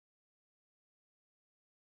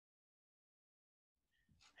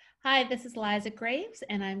Hi, this is Liza Graves,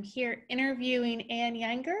 and I'm here interviewing Anne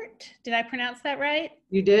Yuengert. Did I pronounce that right?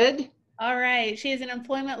 You did? All right. She is an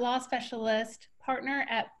employment law specialist partner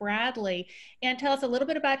at Bradley. And tell us a little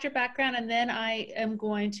bit about your background, and then I am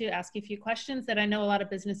going to ask you a few questions that I know a lot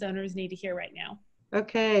of business owners need to hear right now.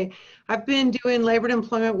 Okay. I've been doing labor and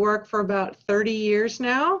employment work for about 30 years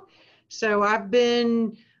now. So I've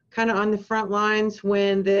been kind of on the front lines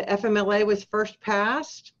when the FMLA was first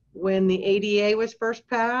passed, when the ADA was first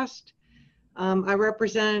passed. I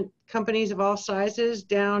represent companies of all sizes,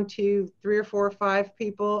 down to 3 or 4 or 5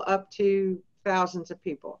 people up to thousands of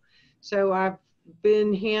people. So I've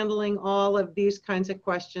been handling all of these kinds of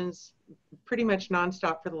questions pretty much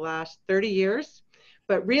nonstop for the last 30 years,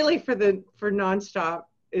 but really for nonstop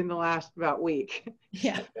in the last about week.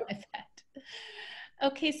 Yeah, I bet.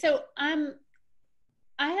 Okay, so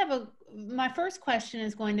my first question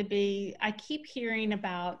is going to be, I keep hearing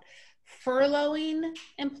about furloughing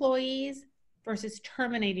employees versus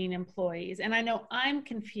terminating employees. And I know I'm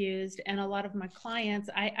confused, and a lot of my clients,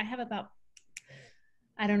 I have about,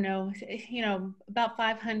 I don't know, about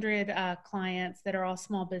 500 clients that are all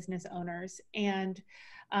small business owners. And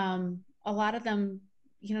a lot of them,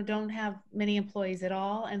 don't have many employees at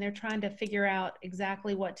all, and they're trying to figure out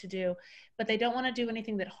exactly what to do, but they don't want to do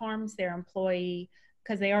anything that harms their employee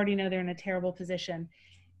because they already know they're in a terrible position.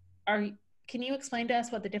 Can you explain to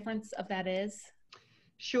us what the difference of that is?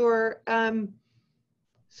 Sure.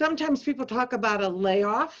 Sometimes people talk about a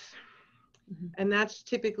layoff, and that's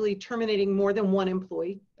typically terminating more than one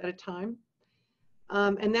employee at a time.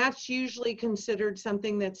 And that's usually considered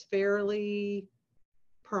something that's fairly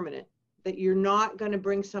permanent, that you're not going to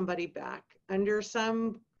bring somebody back. Under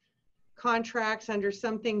some contracts, under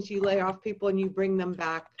some things, you lay off people and you bring them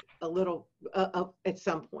back a little at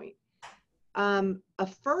some point. A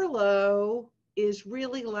furlough is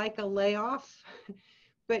really like a layoff,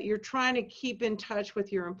 but you're trying to keep in touch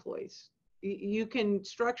with your employees. You can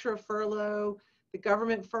structure a furlough. The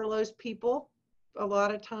government furloughs people a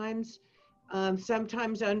lot of times.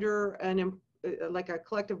 Sometimes under like a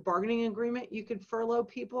collective bargaining agreement, you could furlough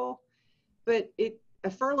people, but a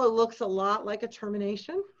furlough looks a lot like a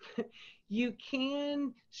termination. You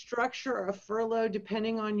can structure a furlough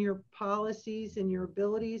depending on your policies and your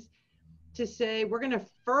abilities to say, we're going to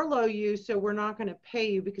furlough you, so we're not going to pay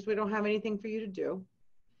you because we don't have anything for you to do.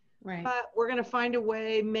 Right. But we're going to find a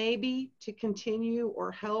way maybe to continue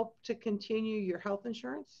or help to continue your health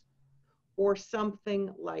insurance or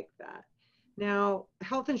something like that. Now,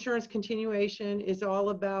 health insurance continuation is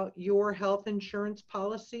all about your health insurance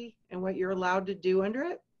policy and what you're allowed to do under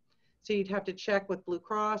it. So you'd have to check with Blue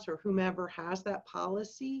Cross or whomever has that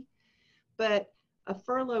policy. But a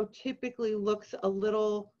furlough typically looks a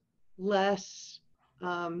little less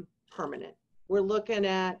permanent. We're looking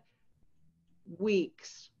at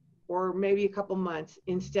weeks or maybe a couple months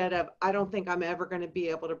instead of, I don't think I'm ever going to be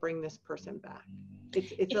able to bring this person back.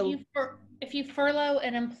 If you furlough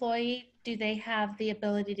an employee, do they have the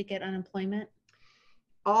ability to get unemployment?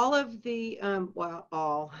 All of the,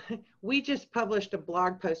 we just published a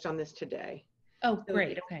blog post on this today. Oh, So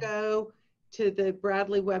great. Okay. Go to the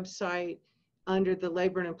Bradley website under the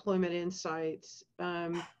Labor and Employment Insights.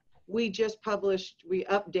 We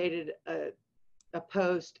updated a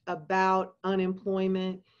post about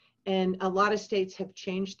unemployment, and a lot of states have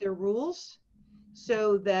changed their rules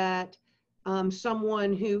so that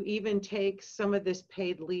someone who even takes some of this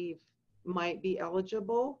paid leave might be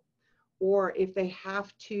eligible, or if they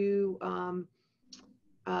have to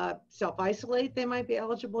self-isolate, they might be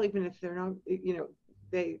eligible, even if they're not,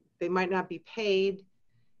 they might not be paid.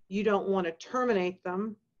 You don't want to terminate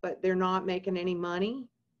them, but they're not making any money,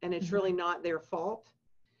 and it's really not their fault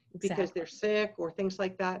because they're sick or things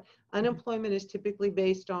like that. Unemployment is typically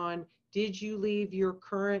based on, did you leave your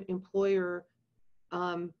current employer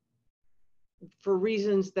for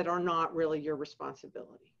reasons that are not really your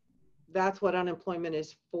responsibility? That's what unemployment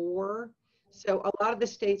is for. So a lot of the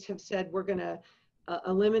states have said we're going to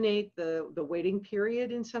eliminate the waiting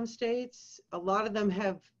period in some states. A lot of them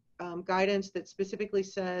have guidance that specifically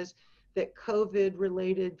says that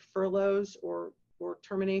COVID-related furloughs or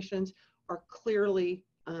terminations are clearly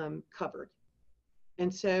covered.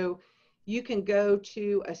 And so you can go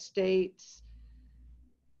to a state's,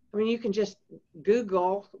 you can just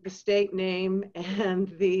Google the state name and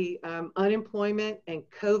the unemployment and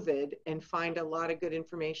COVID and find a lot of good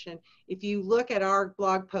information. If you look at our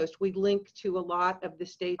blog post, we link to a lot of the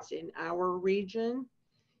states in our region,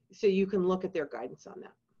 so you can look at their guidance on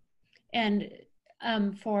that. And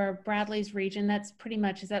for Bradley's region, that's pretty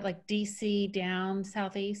much, is that like DC down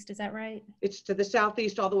southeast? Is that right? It's to the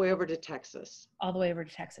southeast all the way over to Texas. All the way over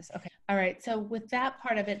to Texas. Okay. All right. So with that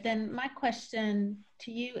part of it, then my question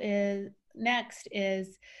to you is next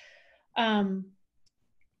is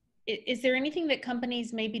there anything that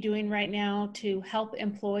companies may be doing right now to help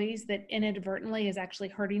employees that inadvertently is actually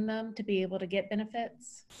hurting them to be able to get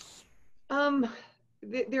benefits?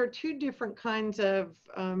 There are two different kinds of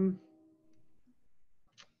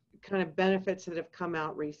benefits that have come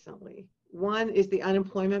out recently. One is the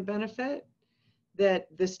unemployment benefit that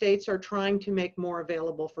the states are trying to make more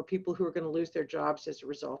available for people who are going to lose their jobs as a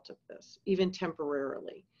result of this, even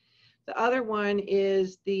temporarily. The other one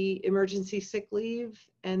is the emergency sick leave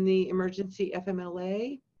and the emergency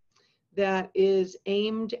FMLA that is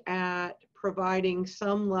aimed at providing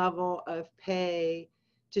some level of pay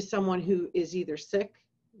to someone who is either sick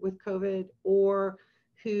with COVID or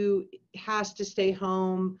who has to stay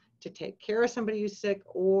home to take care of somebody who's sick,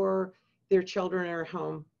 or their children are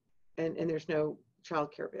home and there's no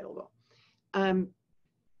childcare available.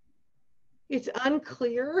 It's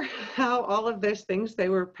unclear how all of those things, they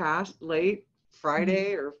were passed late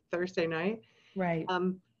Friday or Thursday night. Right.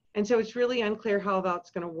 And so it's really unclear how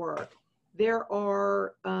that's going to work. There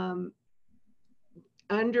are,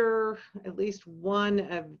 under at least one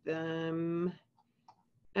of them,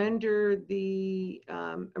 under the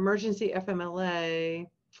emergency FMLA,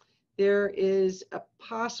 there is a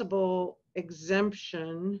possible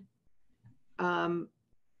exemption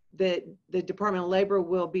that the Department of Labor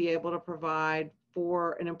will be able to provide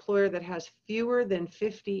for an employer that has fewer than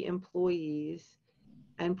 50 employees,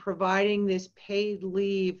 and providing this paid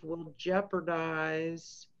leave will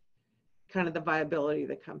jeopardize kind of the viability of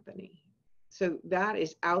the company. So that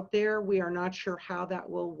is out there. We are not sure how that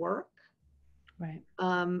will work. Right.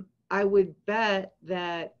 I would bet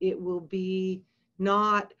that it will be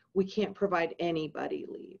not, we can't provide anybody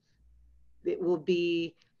leave. It will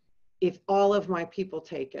be, if all of my people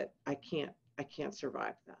take it, I can't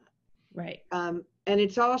survive that. Right. And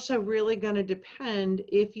it's also really going to depend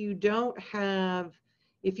if you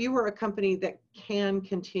were a company that can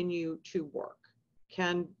continue to work,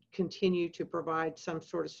 can continue to provide some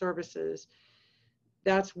sort of services.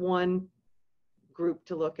 That's one group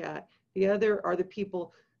to look at. The other are the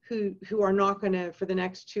people who are not going to, for the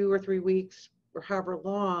next 2 or 3 weeks or however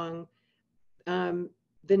long,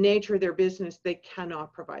 the nature of their business, they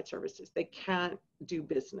cannot provide services. They can't do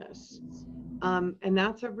business. And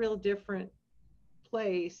that's a real different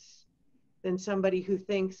place than somebody who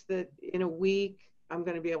thinks that in a week, I'm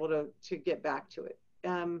going to be able to get back to it.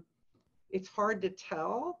 It's hard to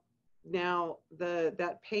tell. Now,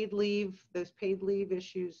 that paid leave, those paid leave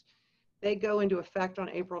issues, they go into effect on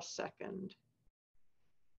April 2nd.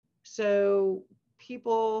 So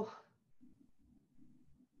people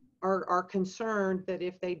are concerned that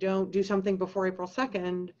if they don't do something before April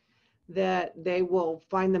 2nd, that they will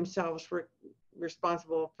find themselves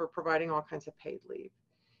responsible for providing all kinds of paid leave.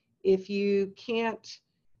 If you can't,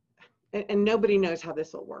 and nobody knows how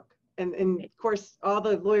this will work. And of course, all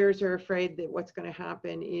the lawyers are afraid that what's going to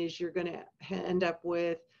happen is you're going to end up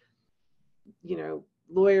with,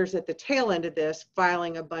 lawyers at the tail end of this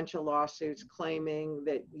filing a bunch of lawsuits claiming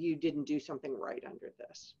that you didn't do something right under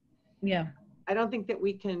this. Yeah. I don't think that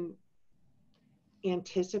we can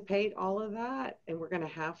anticipate all of that, and we're going to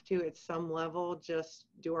have to, at some level, just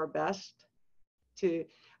do our best to,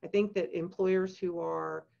 I think that employers who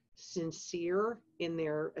are sincere in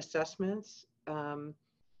their assessments,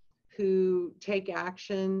 who take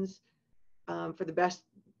actions for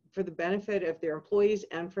the benefit of their employees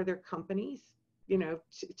and for their companies,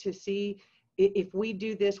 to see if we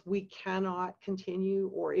do this, we cannot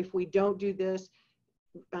continue, or if we don't do this,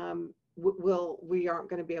 we aren't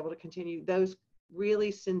going to be able to continue. Those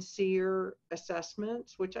really sincere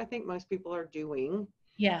assessments, which I think most people are doing.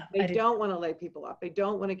 Yeah. They don't want to lay people off. They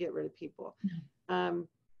don't want to get rid of people. No.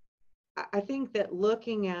 I think that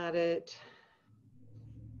looking at it,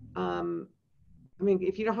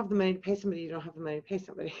 if you don't have the money to pay somebody, you don't have the money to pay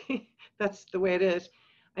somebody. That's the way it is.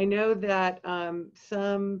 I know that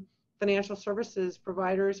some financial services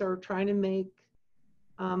providers are trying to make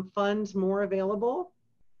funds more available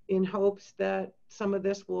in hopes that some of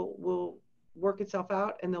this will work itself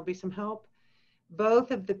out and there'll be some help.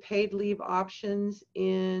 Both of the paid leave options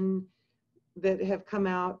that have come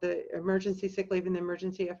out, the emergency sick leave and the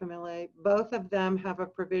emergency FMLA, both of them have a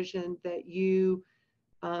provision that you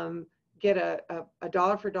get a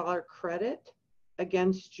dollar for dollar credit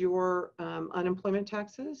against your unemployment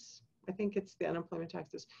taxes. I think it's the unemployment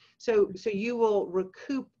taxes. So you will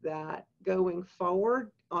recoup that going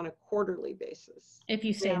forward on a quarterly basis. If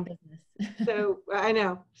you stay Yeah. in business. So I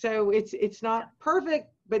know. So it's not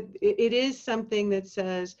perfect, but it is something that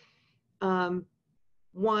says,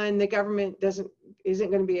 one, the government isn't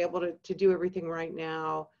going to be able to do everything right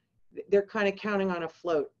now. They're kind of counting on a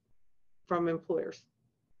float from employers,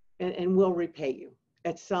 and will repay you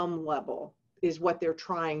at some level is what they're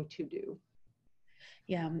trying to do.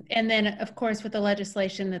 Yeah. And then of course, with the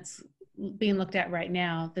legislation that's being looked at right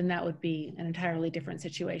now, then that would be an entirely different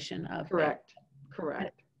situation of Correct.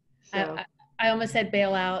 So I almost said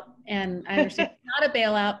bailout, and I understand it's not a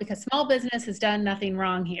bailout because small business has done nothing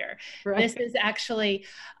wrong here. right. This is actually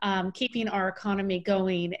keeping our economy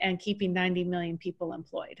going and keeping 90 million people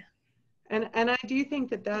employed. And I do think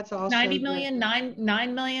that that's also 90 million,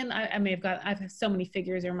 9 million. I may have got, I have so many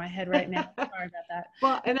figures in my head right now. Sorry about that.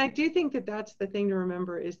 Well, and I do think that that's the thing to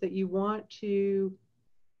remember is that you want to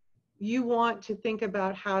think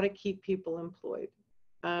about how to keep people employed.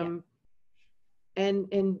 And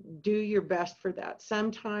do your best for that.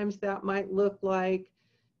 Sometimes that might look like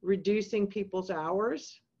reducing people's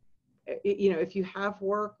hours. You know, if you have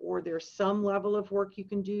work or there's some level of work you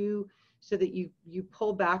can do so that you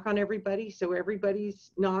pull back on everybody, so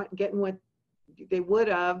everybody's not getting what they would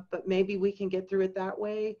have, but maybe we can get through it that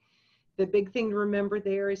way. The big thing to remember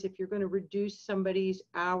there is if you're going to reduce somebody's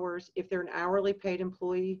hours, if they're an hourly paid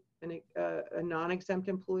employee and a non-exempt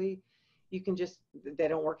employee, you can just, they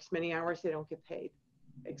don't work as many hours, they don't get paid,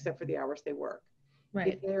 except for the hours they work.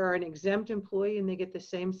 Right. If they're an exempt employee and they get the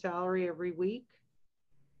same salary every week,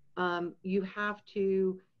 you have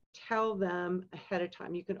to tell them ahead of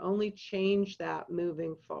time. You can only change that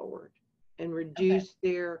moving forward and reduce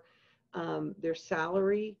their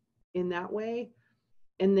salary in that way.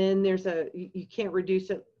 And then there's you can't reduce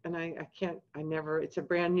it, and it's a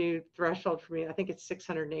brand new threshold for me. I think it's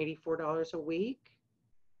 $684 a week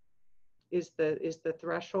is the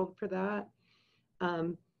threshold for that.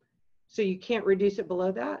 So you can't reduce it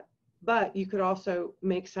below that, but you could also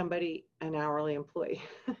make somebody an hourly employee.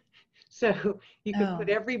 So you could put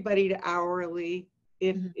everybody to hourly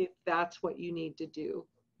if that's what you need to do.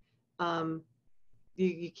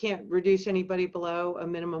 You can't reduce anybody below a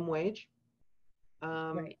minimum wage.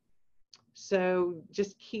 Right. So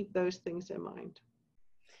just keep those things in mind.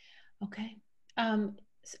 Okay.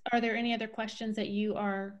 Are there any other questions that you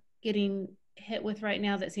are getting hit with right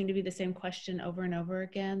now that seem to be the same question over and over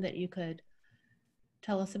again that you could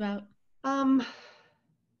tell us about?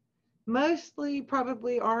 Mostly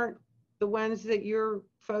probably aren't the ones that your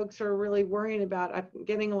folks are really worrying about. I'm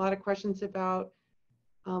getting a lot of questions about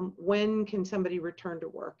when can somebody return to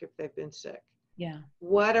work if they've been sick? Yeah.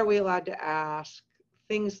 What are we allowed to ask?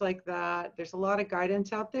 Things like that. There's a lot of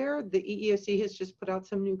guidance out there. The EEOC has just put out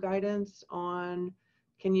some new guidance on,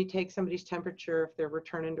 can you take somebody's temperature if they're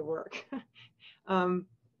returning to work?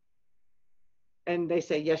 And they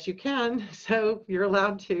say, yes, you can. So you're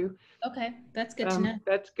allowed to. Okay, that's good to know.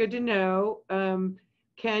 That's good to know.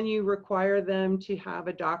 Can you require them to have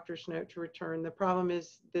a doctor's note to return? The problem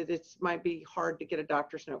is that it might be hard to get a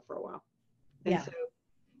doctor's note for a while. And so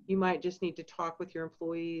you might just need to talk with your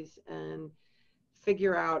employees and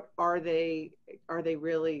figure out, are they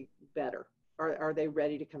really better? Are they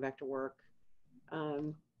ready to come back to work?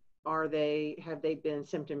 Have they been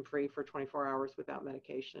symptom free for 24 hours without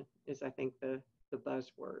medication is, I think, the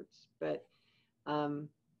buzzwords. But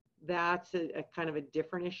that's a kind of a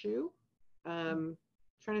different issue.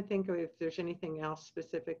 Trying to think of if there's anything else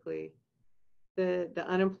specifically. The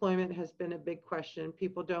unemployment has been a big question.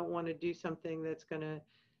 People don't want to do something that's going to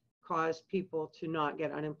cause people to not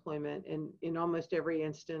get unemployment. And in almost every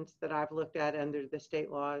instance that I've looked at under the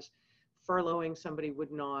state laws, furloughing somebody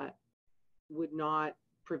would not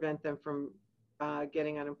prevent them from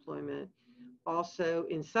getting unemployment. Also,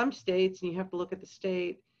 in some states, and you have to look at the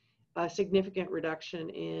state, a significant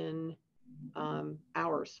reduction in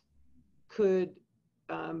hours could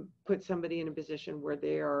put somebody in a position where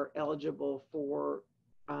they are eligible for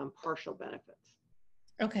partial benefits.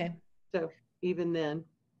 Okay. So even then,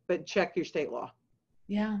 but check your state law.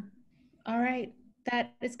 Yeah. All right.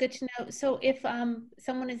 That is good to know. So if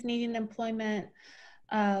someone is needing employment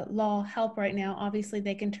law help right now, obviously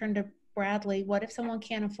they can turn to Bradley. What if someone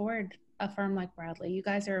can't afford a firm like Bradley? You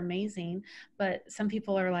guys are amazing, but some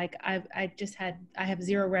people are like, I have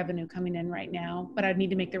zero revenue coming in right now, but I need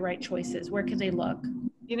to make the right choices. Where can they look?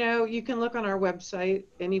 You know, you can look on our website.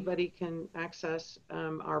 Anybody can access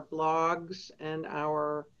our blogs and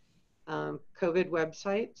our COVID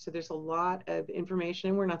website. So there's a lot of information,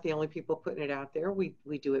 and we're not the only people putting it out there. We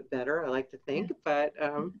do it better, I like to think, but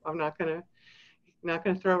I'm not gonna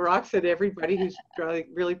throw rocks at everybody who's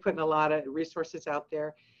really putting a lot of resources out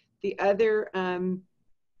there. The other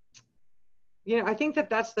I think that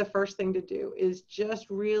that's the first thing to do, is just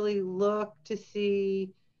really look to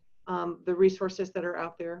see the resources that are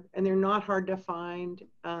out there, and they're not hard to find.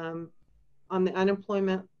 On the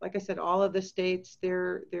unemployment, like I said, all of the states,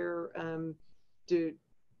 their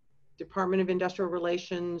Department of Industrial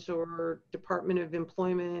Relations or Department of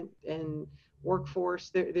Employment and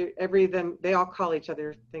Workforce, they all call each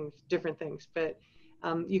other different things, but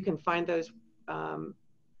you can find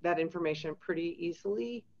that information pretty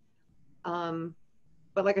easily.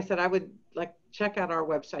 But like I said, I would check out our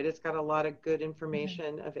website. It's got a lot of good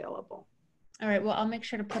information available. All right. Well, I'll make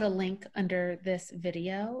sure to put a link under this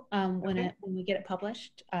video when we get it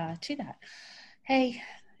published to that. Hey,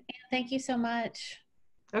 Anne, thank you so much.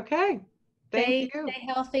 Okay. Thank you. Stay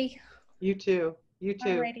healthy. You too. You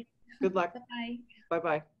too. Alrighty. Good luck. Bye-bye.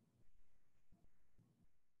 Bye-bye.